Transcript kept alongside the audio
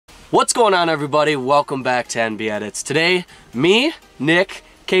What's going on, everybody? Welcome back to NB Edits. Today, me, Nick,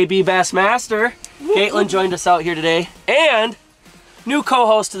 KB Bassmaster, Kaitlin joined us out here today, and new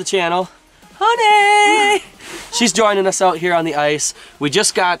co-host to the channel, Honey! She's joining us out here on the ice. We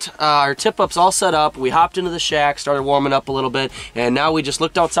just got our tip-ups all set up. We hopped into the shack, started warming up a little bit, and now we just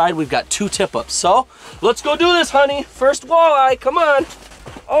looked outside. We've got 2 tip-ups. So, let's go do this, honey. First walleye, come on.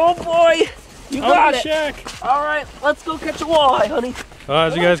 Oh boy, you got it. Shack. All right, let's go catch a walleye, honey.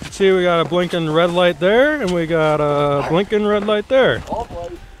 As you guys can see, we got a blinking red light there, and we got a blinking red light there. Oh boy.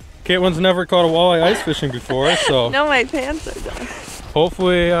 Caitlin's never caught a walleye ice fishing before, so no, my pants are done.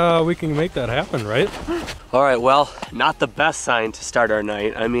 Hopefully we can make that happen, right? All right, well, not the best sign to start our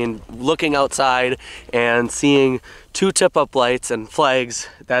night. I mean, looking outside and seeing 2 tip-up lights and flags,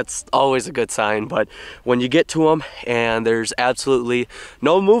 that's always a good sign. But when you get to them and there's absolutely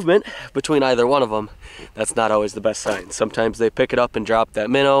no movement between either one of them, that's not always the best sign. Sometimes they pick it up and drop that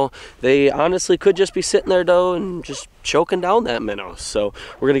minnow. They honestly could just be sitting there though and just choking down that minnow. So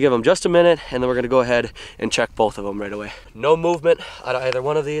we're gonna give them just a minute, and then we're gonna go ahead and check both of them right away. No movement out of either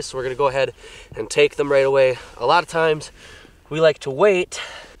one of these, so we're gonna go ahead and take them right away. A lot of times we like to wait,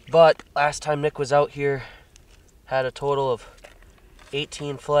 but last time Nick was out here, had a total of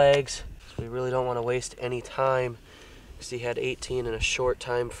 18 flags, so we really don't want to waste any time because he had 18 in a short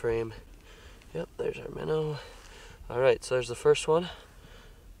time frame. Yep, there's our minnow. All right, so there's the first one.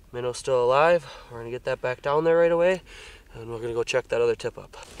 Minnow's still alive. We're gonna get that back down there right away, and we're gonna go check that other tip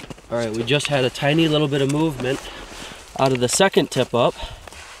up. All right, we just had a tiny little bit of movement out of the second tip up.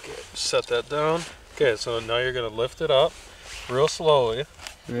 Okay, set that down. Okay, so now you're gonna lift it up real slowly.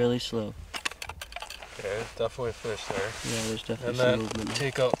 Really slow. Okay, definitely fish there. Yeah, there's definitely and some then movement.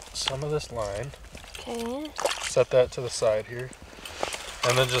 Take out some of this line. Okay. Set that to the side here.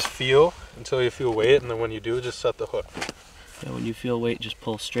 And then just feel until you feel weight, and then when you do, just set the hook. Yeah, when you feel weight, just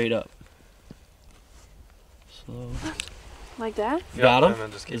pull straight up. Slow. Like that? You got him? And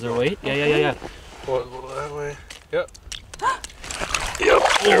then just keep Is there going. weight? Yeah. Pull it a little that way. Yep. Yep.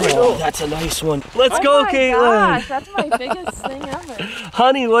 There we go. That's a nice one. Let's go, Kaitlin. Gosh, that's my biggest thing ever.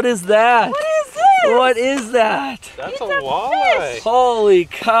 Honey, what is that? What is this? What is that? That's It's a a walleye. fish. Holy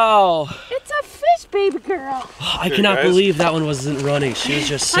cow. It's a fish, baby girl. I Here, cannot guys. believe that one wasn't running. She was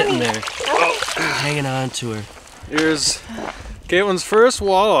just sitting Honey. there, hanging on to her. Here's Caitlin's first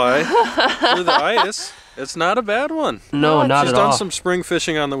walleye through the ice. It's not a bad one. No, not She's at done all. some spring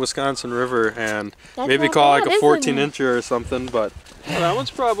fishing on the Wisconsin River, and That's maybe not caught bad, like a isn't 14-incher or something, but that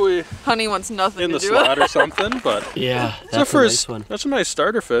one's probably Honey wants nothing in to the do slot or something, but Yeah, it's that's a a nice first, one. that's a nice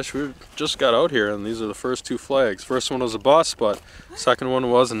starter fish. We just got out here, and these are the first 2 flags. First one was a bust, but second one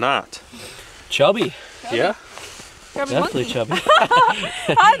was not. Chubby. Yeah. Definitely chubby.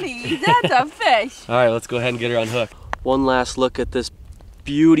 Honey, that's a fish. All right, let's go ahead and get her on hook. One last look at this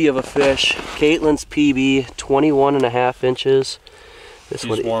beauty of a fish. Caitlin's PB, 21.5 inches. This She's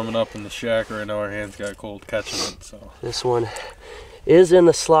one, warming up in the shack right now. Her hands got cold catching it, so. this one is in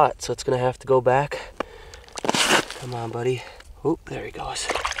the slot, so it's gonna have to go back. Come on, buddy. Oh, there he goes.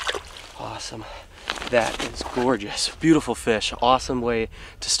 Awesome. That is gorgeous. Beautiful fish. Awesome way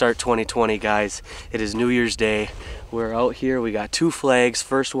to start 2020, guys. It is New Year's Day. We're out here. We got 2 flags.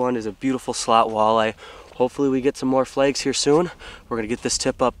 First one is a beautiful slot walleye. Hopefully we get some more flags here soon. We're gonna get this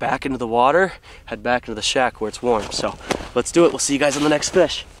tip up back into the water, head back into the shack where it's warm. So let's do it. We'll see you guys on the next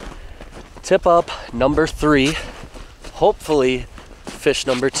fish. Tip up number 3. Hopefully fish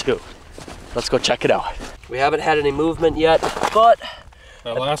number 2. Let's go check it out. We haven't had any movement yet, but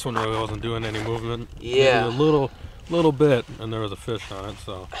That last one really wasn't doing any movement. Yeah. Maybe a little bit, and there was a fish on it,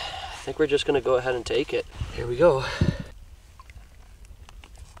 so. I think we're just gonna go ahead and take it. Here we go.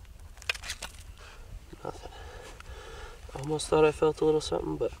 Nothing. Almost thought I felt a little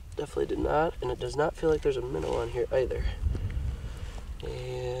something, but definitely did not. And it does not feel like there's a minnow on here either.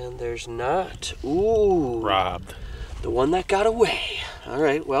 And there's not. Ooh. Robbed. The one that got away. All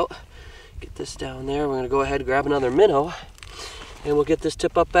right, well, get this down there. We're gonna go ahead and grab another minnow, and we'll get this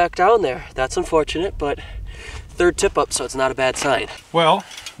tip up back down there. That's unfortunate, but 3rd tip up, so it's not a bad sign. Well,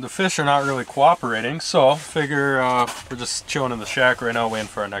 the fish are not really cooperating, so figure we're just chilling in the shack right now waiting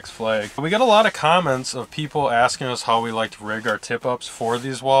for our next flag. We get a lot of comments of people asking us how we like to rig our tip-ups for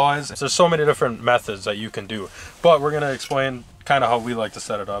these walleyes. There's so many different methods that you can do, but we're going to explain kind of how we like to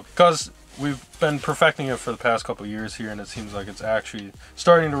set it up, because we've been perfecting it for the past couple of years here, and it seems like it's actually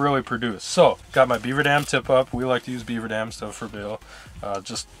starting to really produce. So, got my beaver dam tip up. We like to use beaver dam stuff for bill.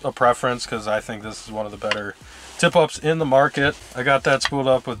 Just a preference, because I think this is one of the better tip ups in the market. I got that spooled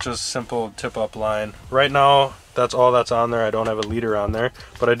up with just simple tip up line. Right now, that's all that's on there. I don't have a leader on there,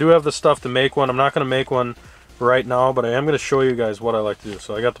 but I do have the stuff to make one. I'm not going to make one right now, but I am going to show you guys what I like to do.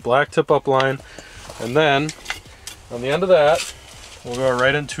 So I got the black tip up line, and then on the end of that, we'll go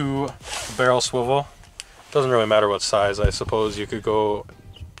right into the barrel swivel. Doesn't really matter what size. I suppose you could go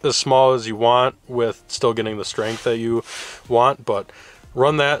as small as you want with still getting the strength that you want, but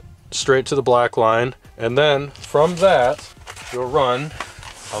run that straight to the black line, and then from that you'll run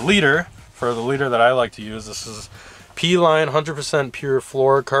a leader. For the leader that I like to use, this is P-line 100% pure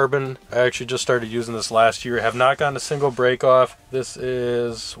fluorocarbon. I actually just started using this last year. Have not gotten a single break off. This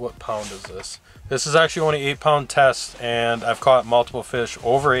is, what pound is this? This is actually only 8-pound test, and I've caught multiple fish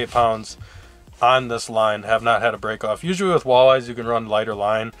over 8 pounds on this line. Have not had a break off. Usually with walleyes you can run lighter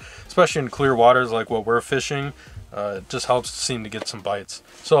line, especially in clear waters like what we're fishing. It just helps seem to get some bites.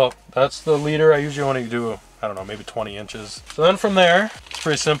 So that's the leader. I usually only do, I don't know, maybe 20 inches. So then from there, it's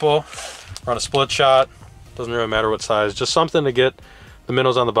pretty simple. Run a split shot. Doesn't really matter what size. Just something to get the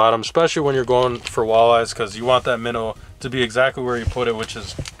minnows on the bottom, especially when you're going for walleyes, because you want that minnow to be exactly where you put it, which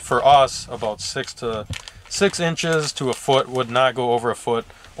is for us about 6 inches to a foot. Would not go over a foot.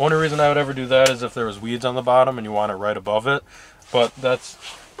 Only reason I would ever do that is if there was weeds on the bottom and you want it right above it. But that's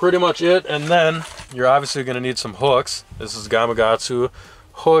pretty much it. And then you're obviously going to need some hooks. This is Gamakatsu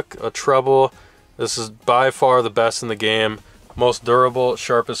hook, a treble. This is by far the best in the game. Most durable,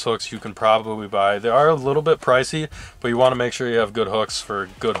 sharpest hooks you can probably buy. They are a little bit pricey, but you want to make sure you have good hooks for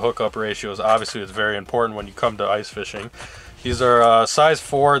good hookup ratios. Obviously, it's very important when you come to ice fishing. These are size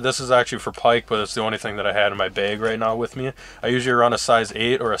 4. This is actually for pike, but it's the only thing that I had in my bag right now with me. I usually run a size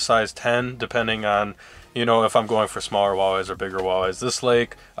 8 or a size 10, depending on, you know, if I'm going for smaller walleyes or bigger walleyes. This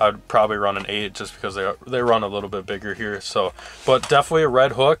lake, I would probably run an 8 just because they run a little bit bigger here. So, but definitely a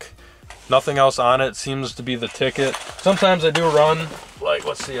red hook. Nothing else on it seems to be the ticket. Sometimes I do run, like,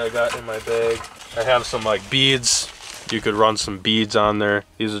 let's see, I got in my bag, I have some like beads. You could run some beads on there.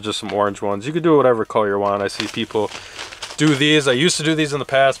 These are just some orange ones. You could do whatever color you want. I see people do these. I used to do these in the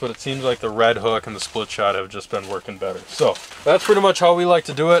past, but it seems like the red hook and the split shot have just been working better. So that's pretty much how we like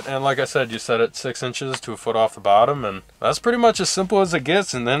to do it. And like I said, you set it 6 inches to a foot off the bottom, and that's pretty much as simple as it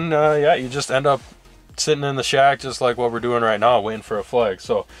gets. And then yeah, you just end up sitting in the shack just like what we're doing right now, waiting for a flag.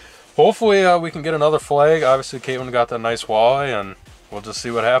 So hopefully we can get another flag. Obviously Kaitlin got that nice walleye, and we'll just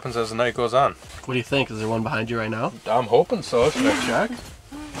see what happens as the night goes on. What do you think? Is there one behind you right now? I'm hoping so. Should I check?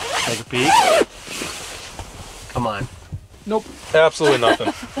 Take a peek. Come on. Nope, absolutely nothing.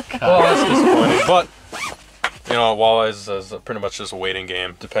 Well, that's disappointing, but you know, walleyes is pretty much just a waiting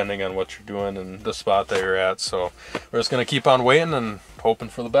game, depending on what you're doing and the spot that you're at. So we're just gonna keep on waiting and hoping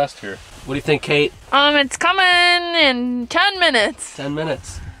for the best here. What do you think, Kate? It's coming in 10 minutes. 10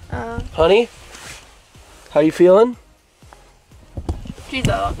 minutes. Honey, how you feeling? She's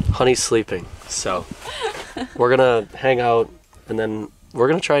up. Honey's sleeping, so we're gonna hang out and then we're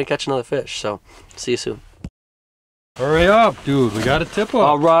gonna try and catch another fish. So see you soon. Hurry up, dude. We got a tip up.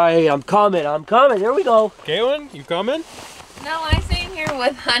 All right, I'm coming. There we go. Kaitlin, you coming? No, I'm staying here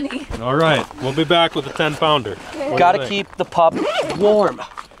with Honey. All right, we'll be back with a 10-pounder. Gotta keep the pup warm.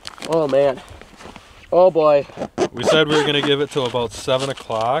 Oh man. Oh boy. We said we were gonna give it till about 7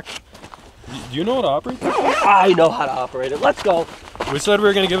 o'clock. Do you know how to operate this? I know how to operate it. Let's go. We said we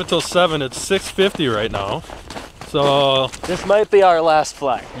were gonna give it till 7. It's 6:50 right now. So this might be our last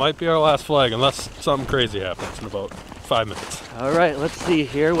flag. Might be our last flag unless something crazy happens in about 5 minutes. All right, let's see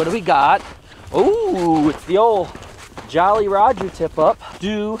here. What do we got? Oh, it's the old Jolly Roger tip up.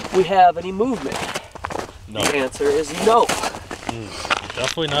 Do we have any movement? No. The answer is no.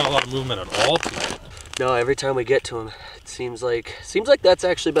 Definitely not a lot of movement at all today. No, every time we get to him, it seems like that's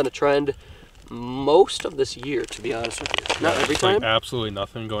actually been a trend most of this year, to be honest with you. Not every time. Like absolutely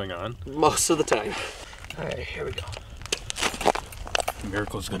nothing going on. Most of the time. All right, here we go. A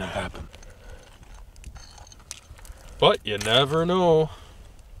miracle's gonna happen. But you never know.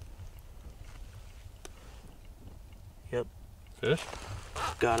 Yep. Fish?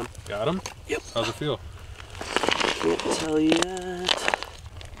 Got him. Got him? Yep. How's it feel? Can't tell you yet.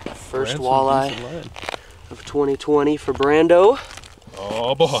 First Ran some walleye decent line. of 2020 for Brando.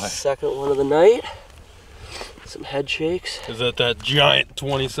 Oh boy. Second one of the night. Some head shakes. Is that giant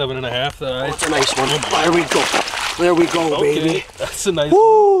 27.5 that I... Oh, it's a nice one. There we go. There we go, okay. baby. That's a nice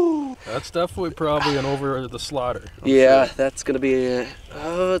Woo! one. That's definitely probably an over the slaughter. Yeah, that's gonna be it.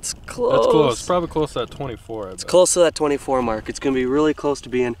 Oh, it's close. That's close. It's probably close to that 24, I bet. It's close to that 24 mark. It's gonna be really close to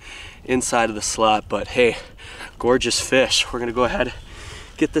being inside of the slot, but hey, gorgeous fish. We're gonna go ahead,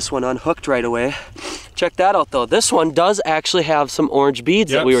 get this one unhooked right away, Check that out though. This one does actually have some orange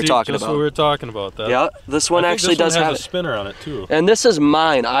beads that we were talking about. What we were talking about. That. Yeah, this one actually does have a spinner on it too. And this is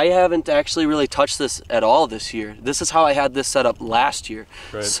mine. I haven't actually really touched this at all this year. This is how I had this set up last year.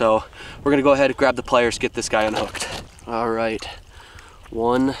 Right. So we're gonna go ahead and grab the pliers, get this guy unhooked. All right,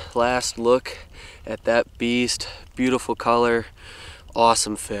 one last look at that beast. Beautiful color,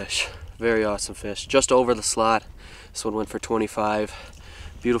 awesome fish, very awesome fish. Just over the slot. This one went for 25.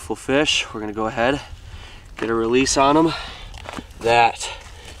 Beautiful fish. We're gonna go ahead, get a release on him. That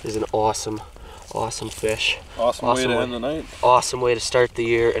is an awesome, awesome fish. Awesome way to end the night. Awesome way to start the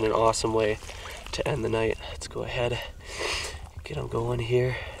year and an awesome way to end the night. Let's go ahead, get him going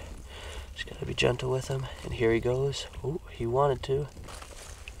here. Just gotta be gentle with him. And here he goes. Ooh, he wanted to.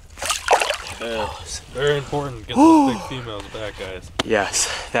 Very important. Get those big females back, guys. Yes,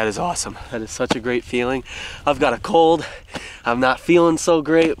 that is awesome. That is such a great feeling. I've got a cold. I'm not feeling so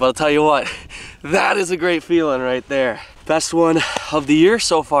great, but I'll tell you what, that is a great feeling right there. Best one of the year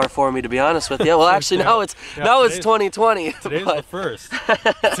so far for me, to be honest with you. Well, actually, now it's 2020. Today's the first.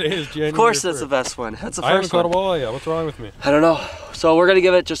 Today is January. Of course, that's the best one. That's the first one. I haven't caught a walleye yet. What's wrong with me? I don't know. So we're gonna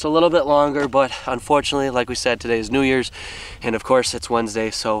give it just a little bit longer, but unfortunately, like we said, today is New Year's, and of course it's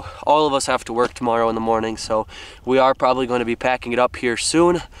Wednesday, so all of us have to work tomorrow in the morning, so we are probably going to be packing it up here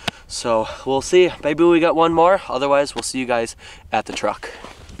soon. So we'll see. Maybe we got one more. Otherwise, we'll see you guys at the truck.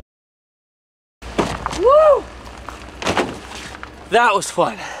 Woo! That was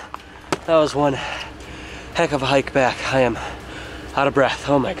fun. That was one heck of a hike back. I am out of breath.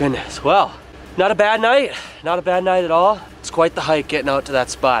 Oh my goodness. Well, not a bad night. Not a bad night at all. It's quite the hike getting out to that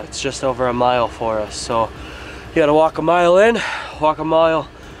spot. It's just over a mile for us. So you gotta walk a mile in, walk a mile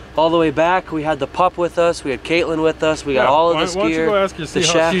all the way back. We had the pup with us. We had Kaitlin with us. We got all of this gear. Why don't you go ask her, see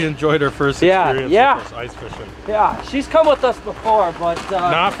how she enjoyed her first experience with us ice fishing. Yeah, she's come with us before, but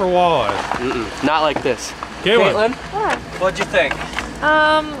not for walleyes. Not like this. Kaitlin, What? What'd you think?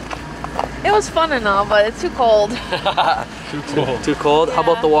 It was fun and all, but it's too cold. Too cold. Too cold? Yeah. How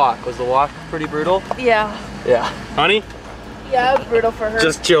about the walk? Was the walk pretty brutal? Yeah. Yeah. Honey? Yeah, it was brutal for her.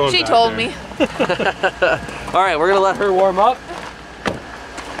 Just chilling. She told me. All right, we're gonna let her warm up.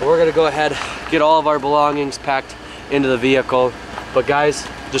 We're gonna go ahead, get all of our belongings packed into the vehicle. But guys,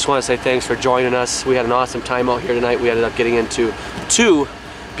 just wanna say thanks for joining us. We had an awesome time out here tonight. We ended up getting into 2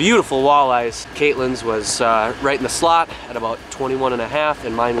 beautiful walleyes. Kaitlin's was right in the slot at about 21.5,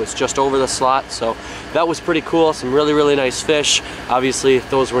 and mine was just over the slot. So that was pretty cool. Some really, really nice fish. Obviously,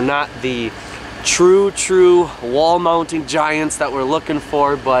 those were not the true wall mounting giants that we're looking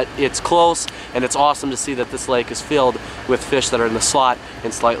for, but it's close, and it's awesome to see that this lake is filled with fish that are in the slot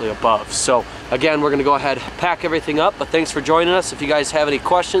and slightly above. So again, we're gonna go ahead, pack everything up, but thanks for joining us. If you guys have any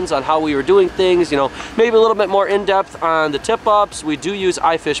questions on how we were doing things, you know, maybe a little bit more in-depth on the tip-ups, we do use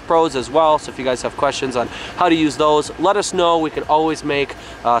iFish Pros as well, so if you guys have questions on how to use those, let us know. We can always make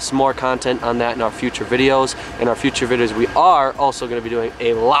some more content on that in our future videos. In our future videos, we are also gonna be doing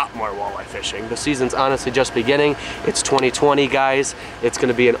a lot more walleye fishing. The season's honestly just beginning. It's 2020, guys. It's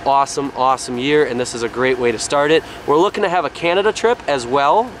gonna be an awesome, awesome year, and this is a great way to start it. We're looking to have a Canada trip as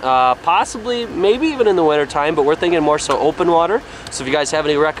well, possibly, maybe even in the winter time, but we're thinking more so open water. So if you guys have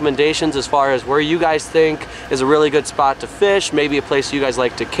any recommendations as far as where you guys think is a really good spot to fish, maybe a place you guys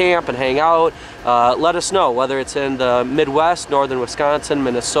like to camp and hang out, let us know, whether it's in the Midwest, northern Wisconsin,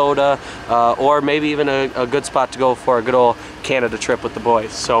 Minnesota, or maybe even a good spot to go for a good old Canada trip with the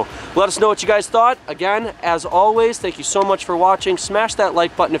boys. So let us know what you guys thought. Again, as always, thank you so much for watching. Smash that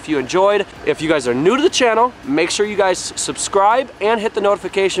like button if you enjoyed. If you guys are new to the channel, make sure you guys subscribe and hit the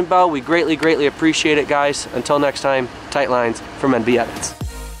notification bell. We greatly appreciate it, guys. Until next time, tight lines from MusicbyAden.